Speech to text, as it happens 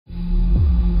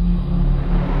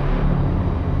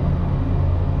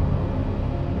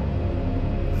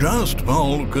Dust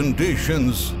Bowl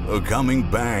conditions are coming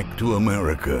back to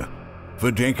America.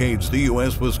 For decades, the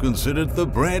U.S. was considered the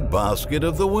breadbasket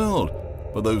of the world,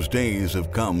 but those days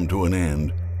have come to an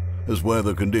end. As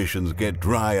weather conditions get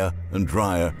drier and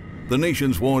drier, the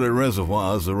nation's water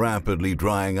reservoirs are rapidly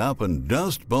drying up and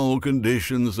Dust Bowl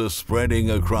conditions are spreading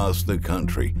across the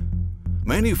country.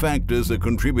 Many factors are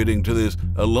contributing to this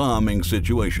alarming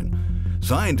situation.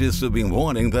 Scientists have been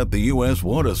warning that the U.S.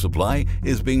 water supply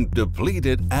is being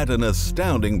depleted at an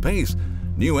astounding pace.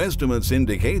 New estimates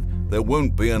indicate there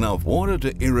won't be enough water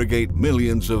to irrigate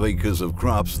millions of acres of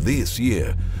crops this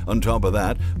year. On top of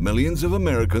that, millions of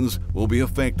Americans will be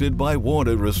affected by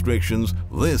water restrictions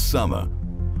this summer.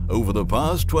 Over the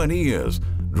past 20 years,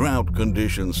 drought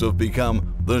conditions have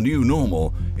become the new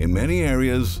normal in many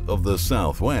areas of the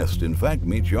Southwest. In fact,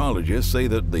 meteorologists say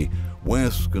that the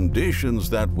West's conditions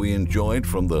that we enjoyed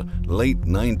from the late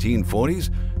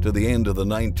 1940s to the end of the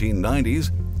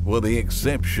 1990s were the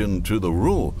exception to the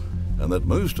rule, and that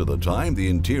most of the time the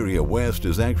interior West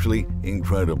is actually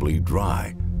incredibly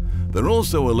dry. They're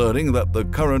also alerting that the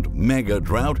current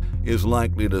mega-drought is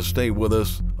likely to stay with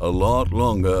us a lot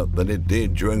longer than it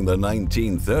did during the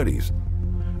 1930s.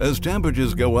 As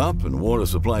temperatures go up and water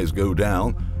supplies go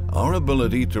down, our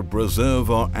ability to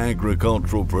preserve our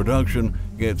agricultural production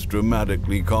gets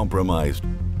dramatically compromised.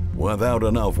 Without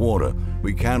enough water,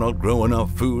 we cannot grow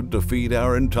enough food to feed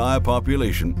our entire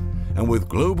population, and with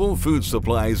global food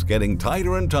supplies getting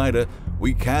tighter and tighter,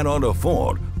 we cannot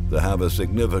afford to have a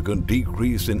significant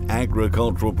decrease in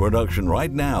agricultural production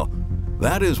right now.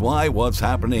 That is why what's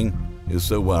happening is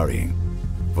so worrying.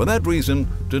 For that reason,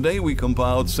 today we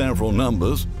compiled several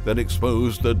numbers that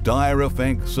expose the dire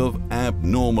effects of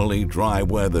abnormally dry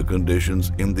weather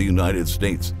conditions in the United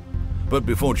States. But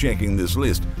before checking this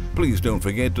list, please don't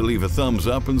forget to leave a thumbs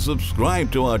up and subscribe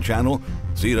to our channel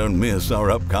so you don't miss our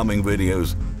upcoming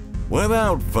videos.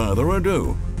 Without further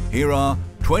ado, here are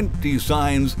 20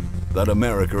 signs that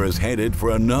America is headed for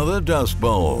another Dust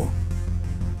Bowl.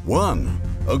 1.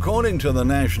 According to the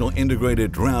National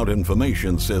Integrated Drought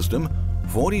Information System,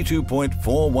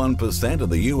 42.41% of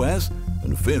the U.S.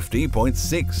 and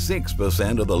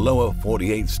 50.66% of the lower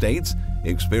 48 states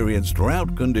experienced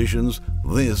drought conditions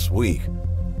this week.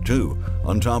 2.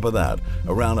 On top of that,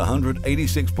 around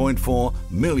 186.4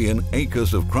 million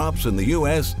acres of crops in the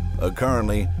U.S. are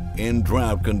currently in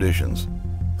drought conditions.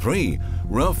 3.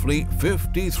 Roughly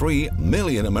 53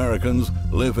 million Americans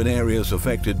live in areas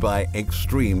affected by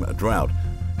extreme drought.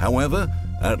 However,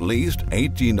 at least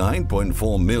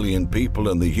 89.4 million people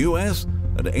in the U.S.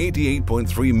 and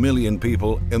 88.3 million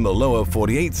people in the lower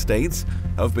 48 states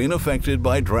have been affected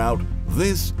by drought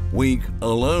this week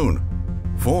alone.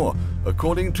 4.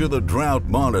 According to the Drought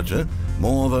Monitor,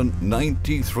 more than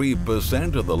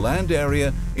 93% of the land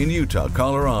area in Utah,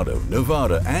 Colorado,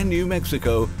 Nevada, and New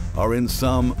Mexico are in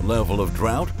some level of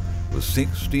drought, with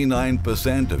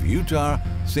 69% of Utah,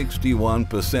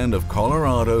 61% of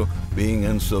Colorado being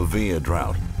in severe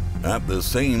drought. At the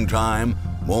same time,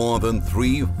 more than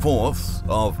 3/4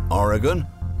 of Oregon,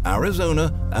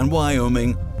 Arizona, and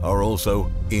Wyoming are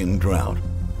also in drought.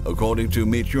 According to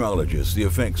meteorologists, the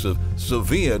effects of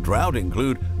severe drought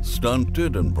include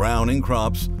stunted and browning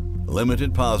crops,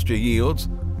 limited pasture yields,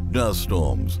 dust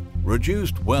storms,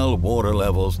 reduced well water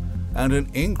levels, and an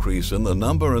increase in the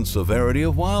number and severity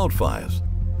of wildfires.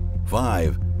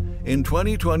 5. In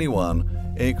 2021,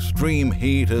 extreme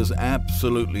heat has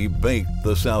absolutely baked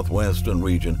the southwestern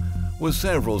region, with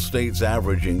several states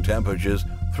averaging temperatures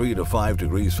 3 to 5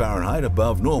 degrees Fahrenheit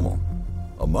above normal.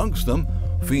 Amongst them,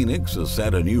 Phoenix has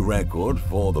set a new record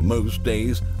for the most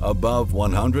days above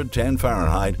 110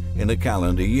 Fahrenheit in a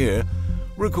calendar year,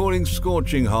 recording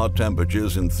scorching hot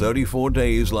temperatures in 34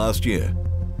 days last year.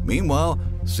 Meanwhile,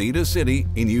 Cedar City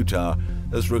in Utah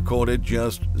has recorded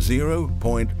just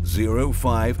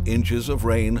 0.05 inches of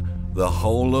rain the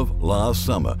whole of last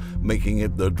summer, making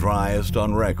it the driest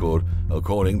on record,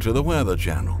 according to the Weather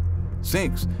Channel.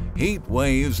 6. Heat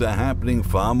waves are happening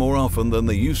far more often than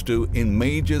they used to in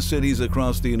major cities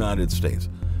across the United States.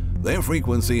 Their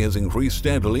frequency has increased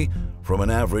steadily from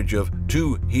an average of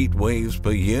 2 heat waves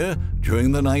per year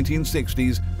during the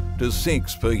 1960s to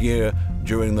 6 per year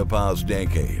during the past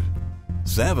decade.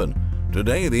 7.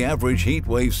 Today, the average heat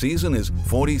wave season is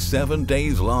 47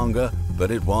 days longer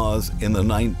than it was in the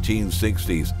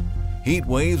 1960s. Heat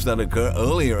waves that occur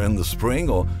earlier in the spring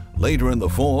or later in the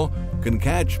fall can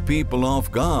catch people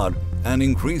off guard and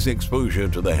increase exposure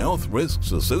to the health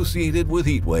risks associated with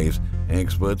heat waves,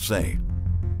 experts say.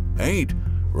 8.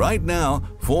 Right now,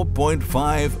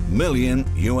 4.5 million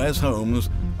U.S. homes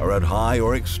are at high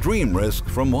or extreme risk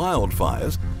from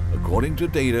wildfires, according to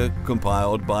data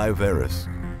compiled by Veris.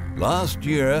 Last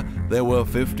year, there were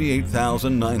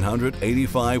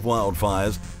 58,985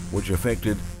 wildfires, which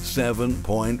affected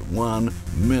 7.1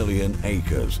 million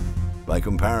acres. By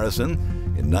comparison,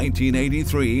 in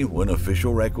 1983, when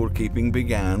official record-keeping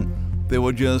began, there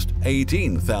were just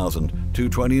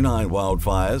 18,229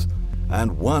 wildfires,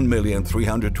 and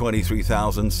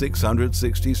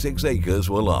 1,323,666 acres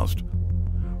were lost.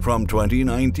 From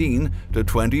 2019 to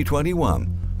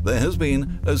 2021, there has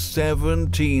been a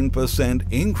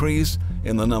 17% increase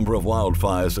in the number of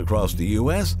wildfires across the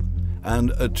U.S.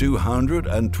 and a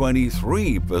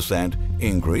 223%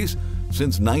 increase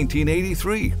since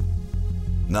 1983.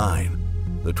 9.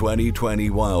 The 2020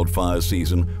 wildfire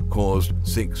season caused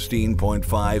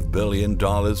 $16.5 billion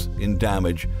in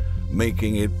damage,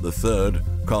 making it the third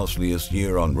costliest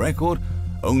year on record,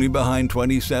 only behind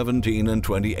 2017 and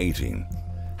 2018.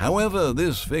 However,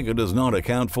 this figure does not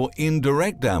account for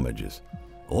indirect damages.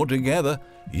 Altogether,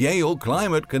 Yale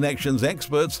Climate Connections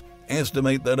experts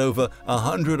estimate that over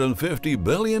 $150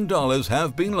 billion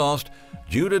have been lost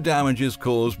due to damages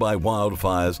caused by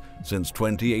wildfires since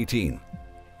 2018.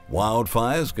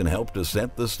 Wildfires can help to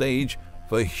set the stage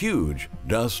for huge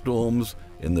dust storms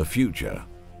in the future.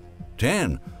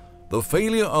 10. The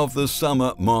failure of the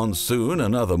summer monsoon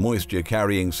and other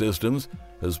moisture-carrying systems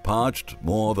has parched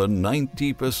more than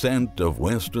 90% of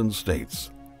western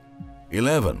states.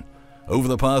 11. Over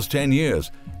the past 10 years,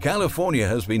 California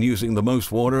has been using the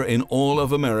most water in all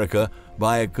of America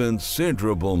by a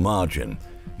considerable margin.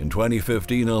 In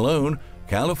 2015 alone,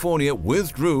 California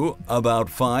withdrew about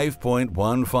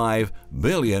 5.15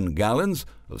 billion gallons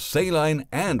of saline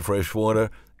and fresh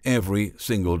water every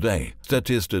single day,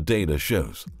 Statista data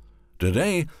shows.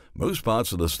 Today, most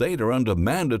parts of the state are under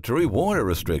mandatory water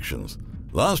restrictions.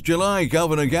 Last July,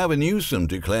 Governor Gavin Newsom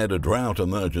declared a drought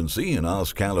emergency and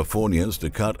asked Californians to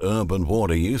cut urban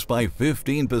water use by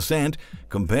 15%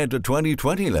 compared to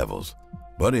 2020 levels.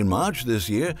 But in March this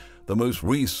year, the most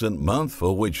recent month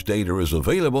for which data is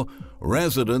available,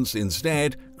 residents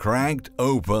instead cracked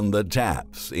open the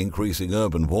taps, increasing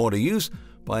urban water use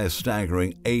by a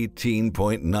staggering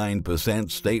 18.9%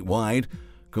 statewide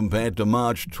compared to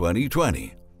March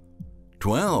 2020.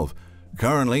 12.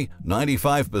 Currently,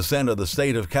 95% of the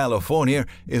state of California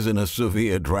is in a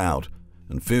severe drought,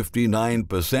 and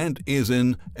 59% is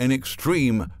in an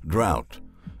extreme drought,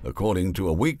 according to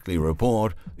a weekly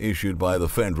report issued by the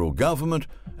federal government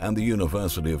and the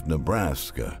University of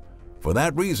Nebraska. For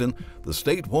that reason, the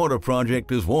State Water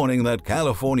Project is warning that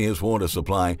California's water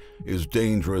supply is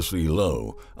dangerously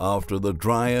low after the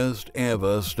driest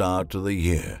ever start to the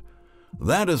year.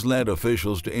 That has led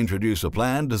officials to introduce a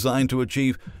plan designed to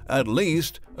achieve at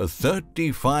least a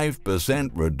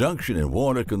 35% reduction in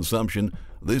water consumption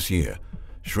this year,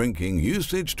 shrinking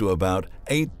usage to about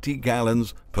 80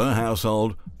 gallons per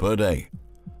household per day.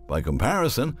 By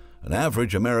comparison, an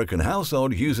average American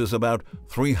household uses about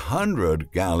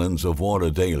 300 gallons of water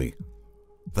daily.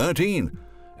 13.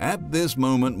 At this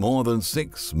moment, more than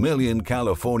 6 million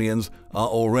Californians are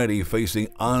already facing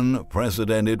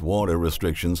unprecedented water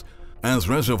restrictions as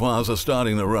reservoirs are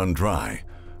starting to run dry.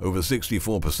 Over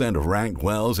 64% of ranked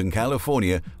wells in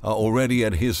California are already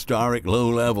at historic low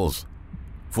levels.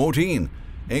 14.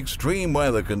 Extreme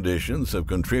weather conditions have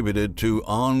contributed to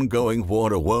ongoing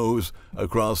water woes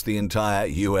across the entire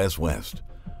U.S. West.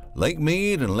 Lake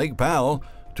Mead and Lake Powell,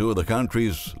 two of the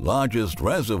country's largest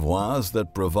reservoirs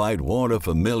that provide water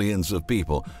for millions of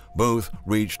people, both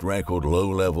reached record low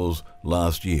levels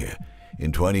last year.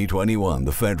 In 2021,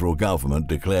 the federal government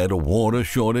declared a water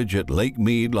shortage at Lake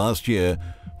Mead last year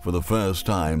for the first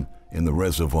time in the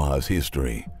reservoir's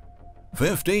history.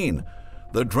 15.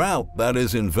 The drought that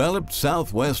has enveloped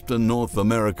southwestern North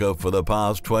America for the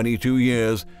past 22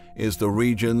 years is the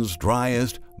region's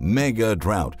driest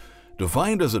megadrought,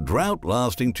 defined as a drought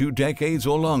lasting 2 decades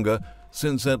or longer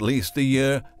since at least the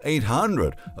year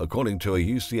 800, according to a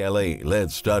UCLA-led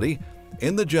study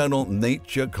in the journal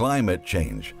Nature Climate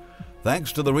Change.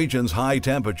 Thanks to the region's high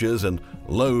temperatures and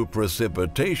low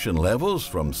precipitation levels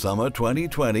from summer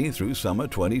 2020 through summer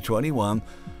 2021,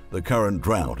 the current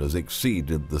drought has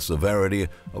exceeded the severity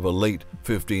of a late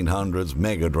 1500s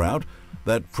megadrought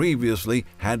that previously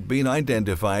had been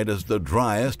identified as the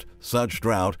driest such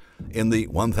drought in the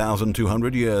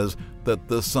 1,200 years that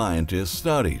the scientists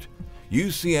studied.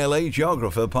 UCLA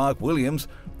geographer Park Williams,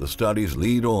 the study's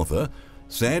lead author,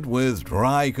 said with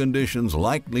dry conditions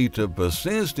likely to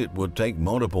persist, it would take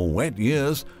multiple wet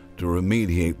years to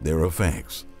remediate their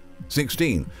effects.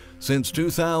 16. Since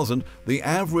 2000, the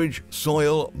average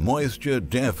soil moisture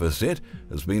deficit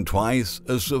has been twice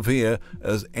as severe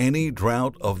as any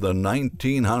drought of the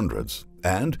 1900s,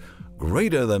 and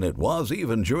greater than it was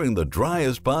even during the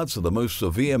driest parts of the most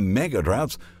severe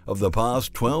megadroughts of the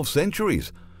past 12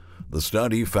 centuries. The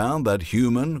study found that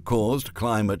human-caused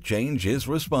climate change is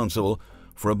responsible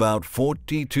for about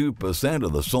 42%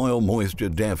 of the soil moisture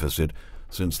deficit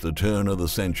since the turn of the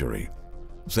century.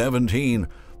 17.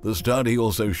 The study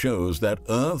also shows that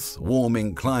Earth's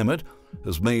warming climate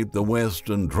has made the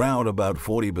Western drought about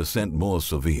 40% more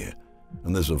severe,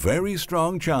 and there's a very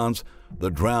strong chance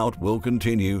the drought will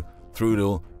continue through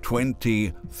to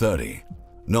 2030.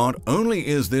 Not only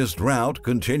is this drought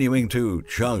continuing to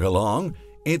chug along,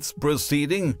 it's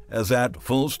proceeding as at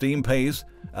full steam pace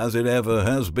as it ever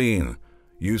has been,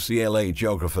 UCLA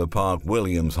geographer Park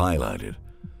Williams highlighted.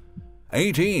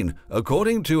 18.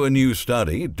 According to a new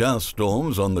study, dust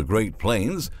storms on the Great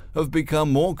Plains have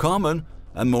become more common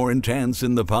and more intense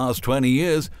in the past 20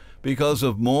 years because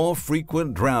of more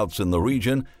frequent droughts in the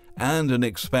region and an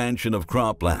expansion of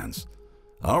croplands.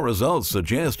 Our results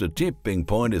suggest a tipping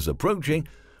point is approaching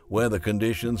where the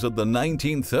conditions of the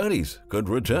 1930s could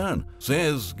return,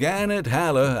 says Gannett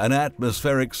Haller, an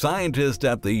atmospheric scientist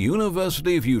at the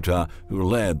University of Utah who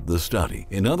led the study.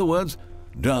 In other words,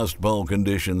 Dust Bowl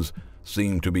conditions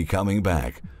seem to be coming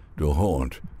back to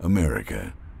haunt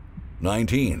America.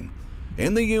 19.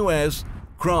 In the U.S.,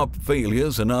 crop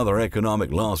failures and other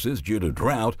economic losses due to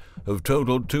drought have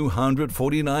totaled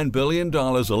 $249 billion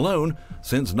alone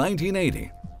since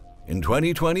 1980. In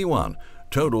 2021,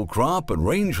 total crop and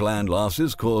rangeland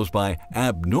losses caused by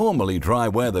abnormally dry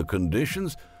weather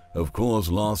conditions have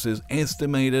caused losses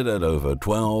estimated at over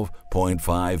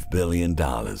 $12.5 billion.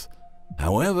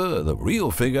 However, the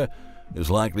real figure is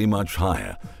likely much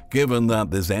higher, given that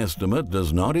this estimate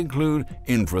does not include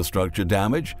infrastructure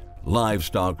damage,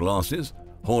 livestock losses,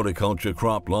 horticulture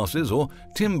crop losses, or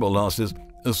timber losses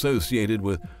associated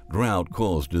with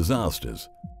drought-caused disasters.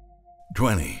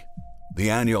 20. The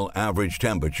annual average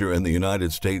temperature in the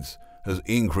United States has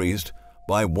increased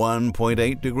by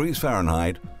 1.8 degrees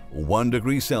Fahrenheit, or 1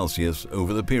 degree Celsius,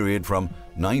 over the period from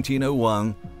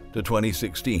 1901 to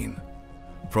 2016.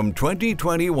 From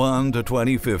 2021 to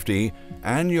 2050,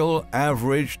 annual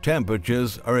average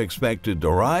temperatures are expected to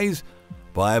rise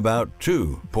by about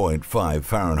 2.5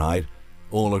 Fahrenheit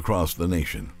all across the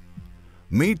nation.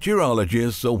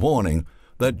 Meteorologists are warning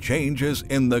that changes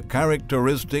in the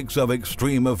characteristics of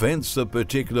extreme events are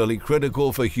particularly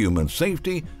critical for human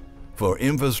safety, for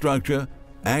infrastructure,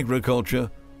 agriculture,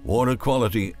 water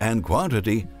quality and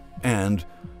quantity, and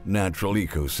natural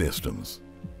ecosystems.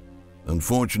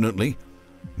 Unfortunately,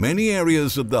 many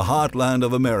areas of the heartland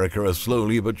of America are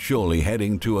slowly but surely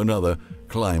heading to another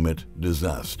climate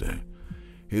disaster.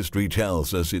 History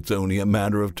tells us it's only a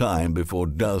matter of time before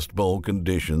Dust Bowl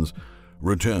conditions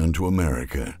return to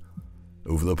America.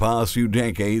 Over the past few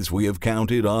decades, we have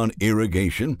counted on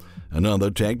irrigation and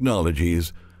other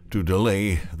technologies to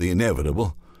delay the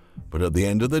inevitable, but at the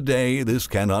end of the day, this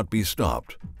cannot be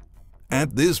stopped.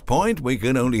 At this point, we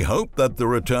can only hope that the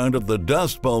return of the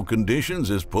Dust Bowl conditions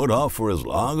is put off for as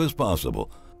long as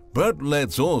possible. But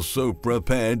let's also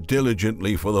prepare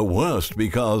diligently for the worst,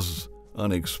 because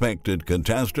unexpected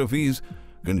catastrophes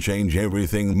can change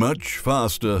everything much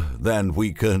faster than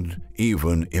we could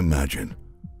even imagine.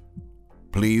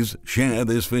 Please share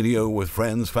this video with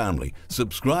friends, family,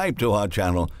 subscribe to our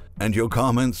channel, and your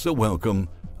comments are welcome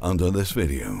under this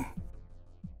video.